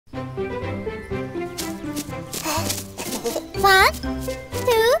1, 2,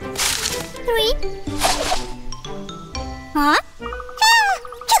 3. Huh?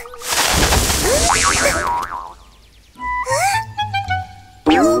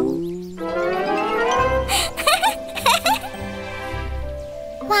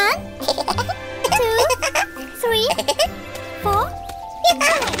 One, 2, 3, 4.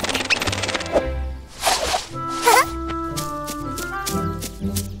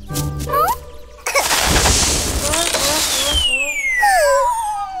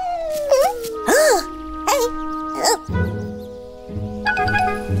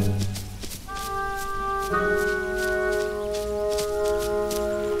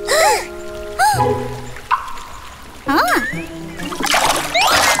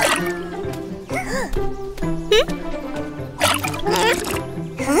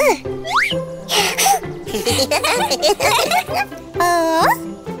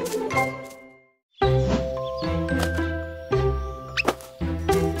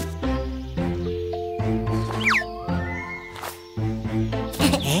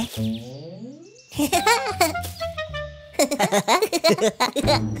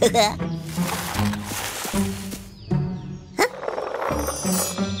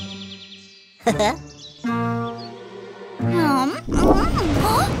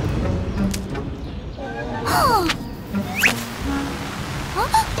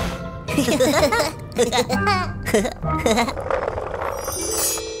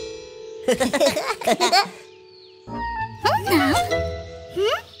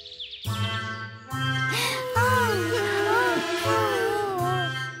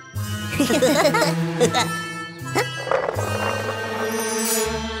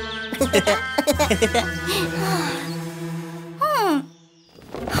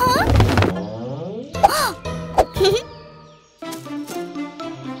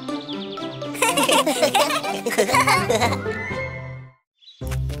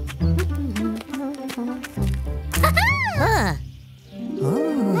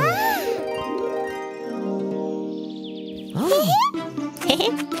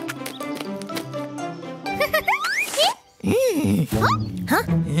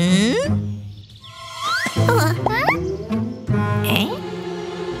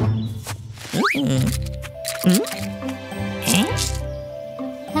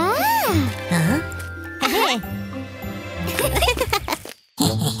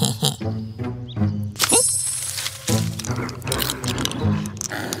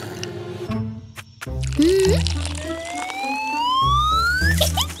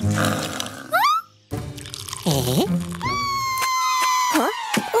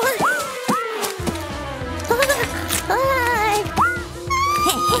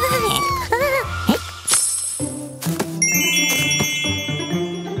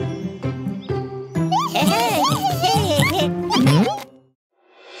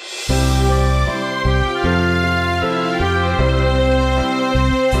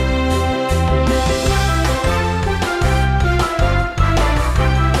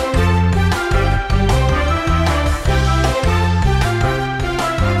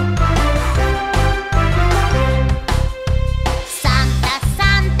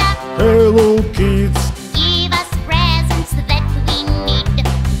 Hello kids, Give us presents that we need.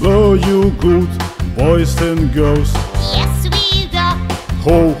 are you good, boys and girls? Yes, we go.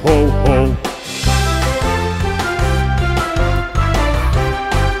 Ho, ho, ho.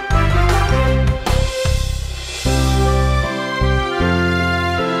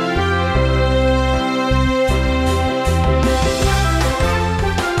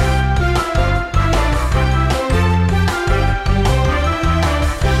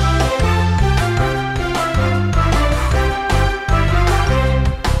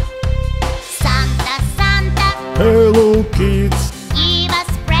 Santa, Santa, Hello kids, give us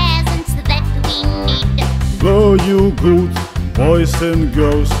presents that we need. are you good, boys and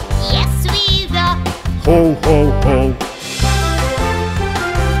girls? Yes, we go. Ho, ho, ho.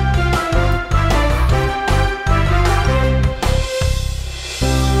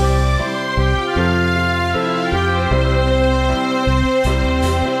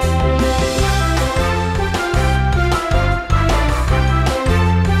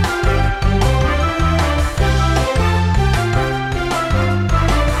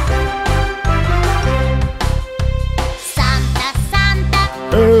 Santa, Santa,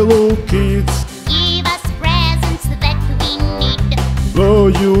 Hello kids, give us presents that we need. are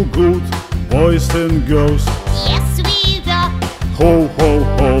you good, boys and girls? Yes, we go. Ho, ho,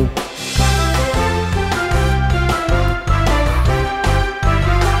 ho.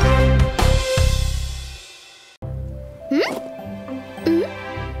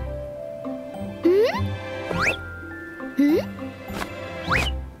 Hmm?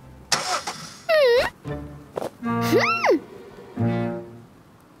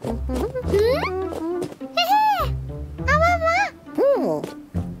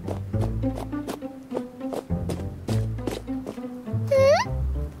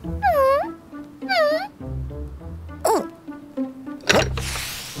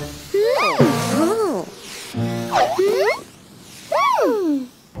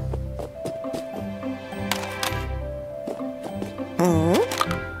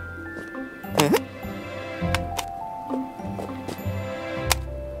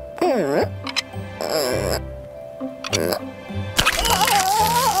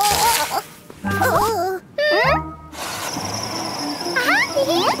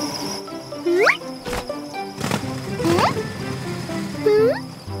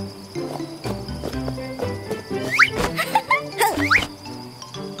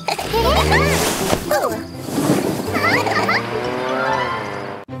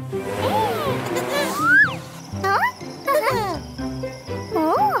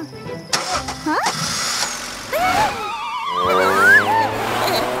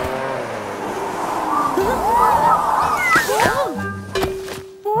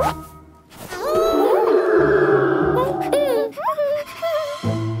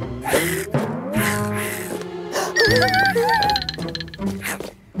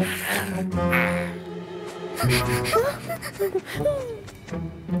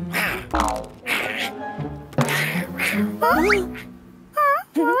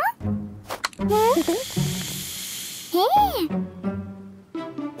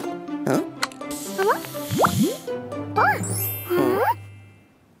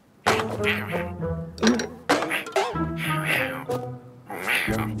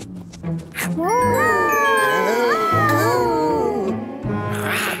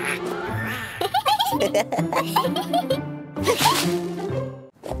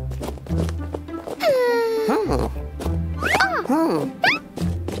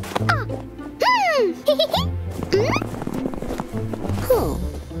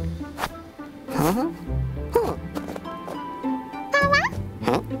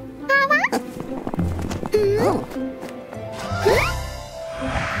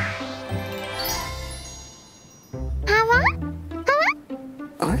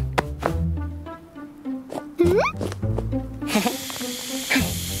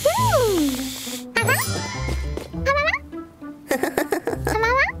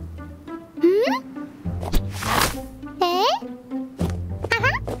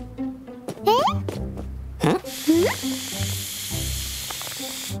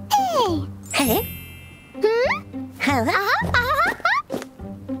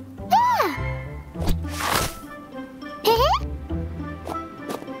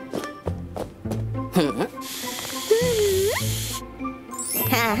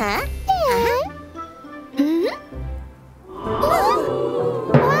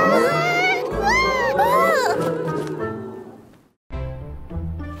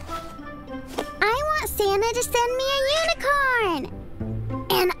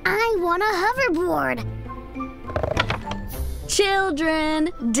 Children,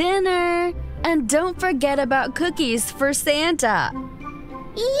 dinner, and don't forget about cookies for Santa.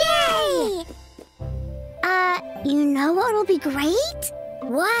 Yay! You know what'll be great?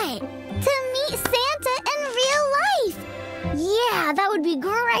 What? To meet Santa in real life! Yeah, that would be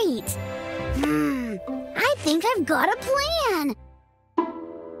great! I think I've got a plan!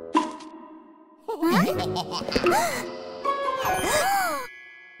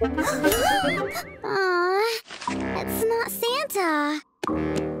 Aw, it's not Santa.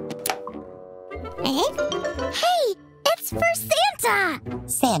 Hey, it's for Santa!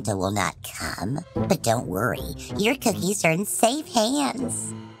 Santa will not come, but don't worry. Your cookies are in safe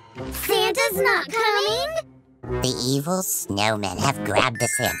hands. Santa's not coming? The evil snowmen have grabbed the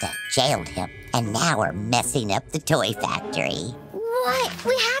Santa, jailed him, and now are messing up the toy factory. What?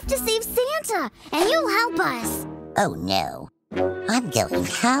 We have to save Santa, and you'll help us. Oh, no. I'm going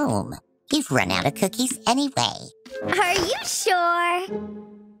home. You've run out of cookies anyway. Are you sure?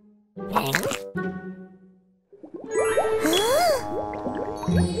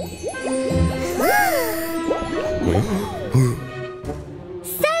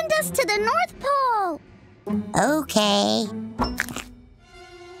 Send us to the North Pole! Okay.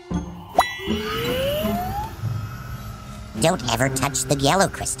 Don't ever touch the yellow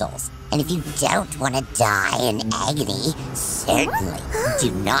crystals. And if you don't want to die in agony, certainly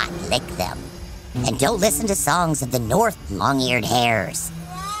do not lick them. And don't listen to songs of the North long-eared hares.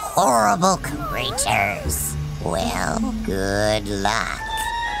 Horrible creatures. Well, good luck.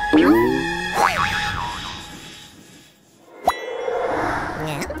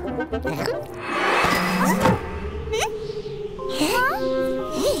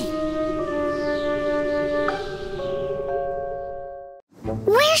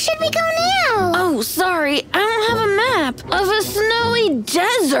 Where should we go now? Oh, sorry, I don't have a map of a snowy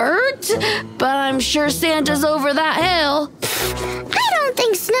desert, but I'm sure Santa's over that hill. I don't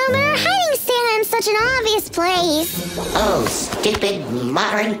think snowmen are hiding Santa in such such an obvious place. Oh, stupid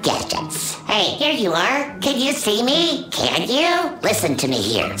modern gadgets. Hey, here you are. Can you see me? Can you? Listen to me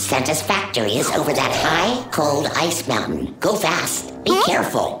here. Santa's factory is over that high, cold ice mountain. Go fast. Be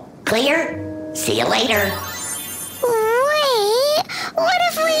careful. Clear? See you later. Wait, what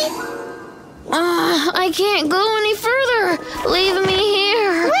if we... I can't go any further. Leave me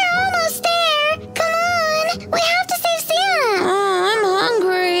here. We're almost there. Come on. We have to save Santa. I'm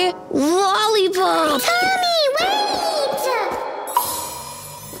hungry. Lollipop. Tommy, wait!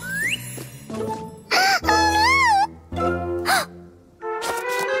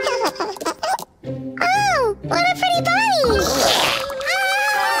 Oh, what a pretty bunny!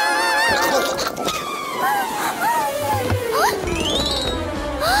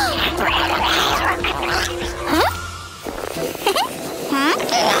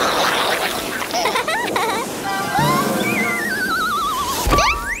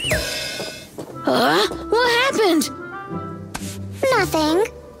 What happened? Nothing.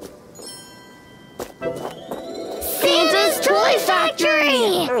 Santa's Toy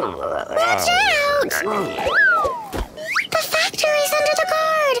Factory! Watch out! The factory's under the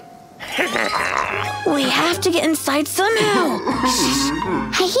guard. We have to get inside somehow.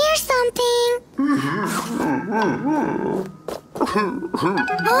 I hear something.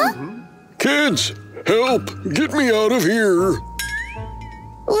 Huh? Kids, help! Get me out of here!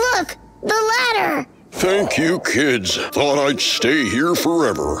 Look, the ladder. Thank you, kids. Thought I'd stay here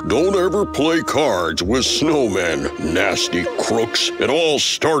forever. Don't ever play cards with snowmen. Nasty crooks. It all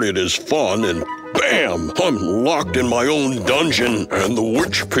started as fun and bam! I'm locked in my own dungeon and the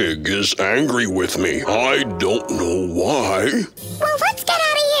witch pig is angry with me. I don't know why. Well, let's get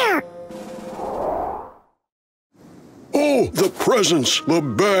out of here. Oh, the presents! The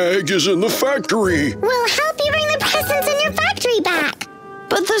bag is in the factory! We'll help you bring the presents in your factory back.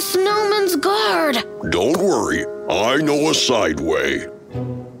 But the snowman's guard. Don't worry, I know a side way.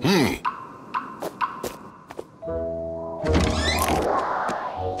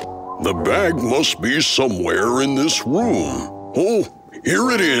 The bag must be somewhere in this room. Oh,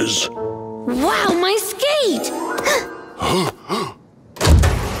 here it is. Wow, my skate!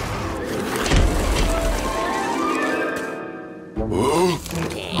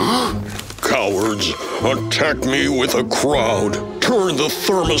 Cowards, attack me with a crowd. Turn the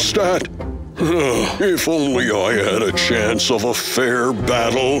thermostat. If only I had a chance of a fair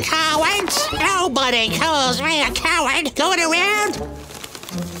battle. Cowards! Nobody calls me a coward going around.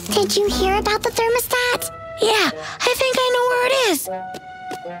 Did you hear about the thermostat? Yeah, I think I know where it is.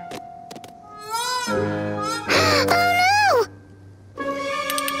 Oh no!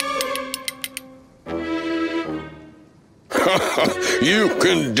 You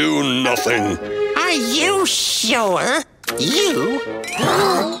can do nothing. Are you sure? You?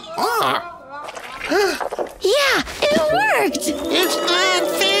 Yeah, it worked! It's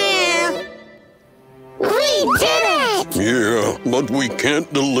unfair. We did it! Yeah, but we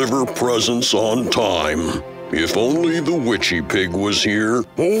can't deliver presents on time. If only the witchy pig was here.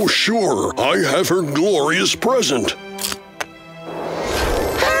 Oh, sure, I have her glorious present.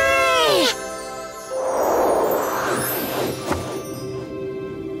 Hooray!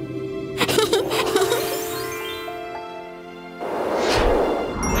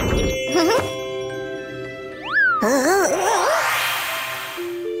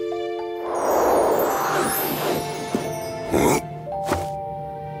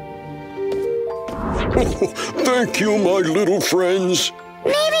 Thank you, my little friends.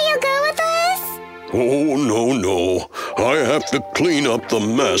 Maybe you'll go with us? Oh, no. I have to clean up the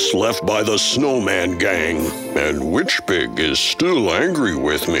mess left by the snowman gang. And Witch Pig is still angry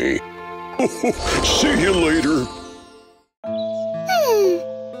with me. See you later.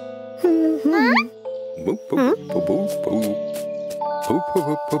 Hello?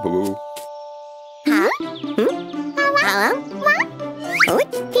 What? Oh,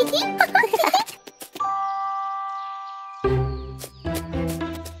 Piggy?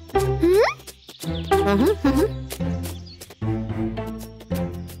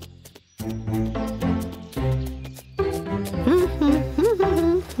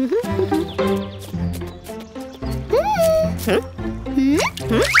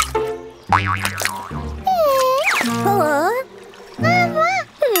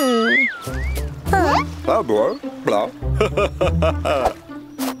 Blah, blah.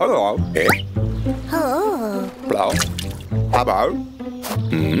 Hello. Eh? Oh. Blah. Hello.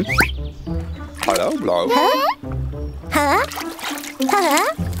 Hello, blah. Huh?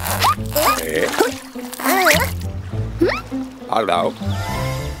 Eh? Hello. Hello.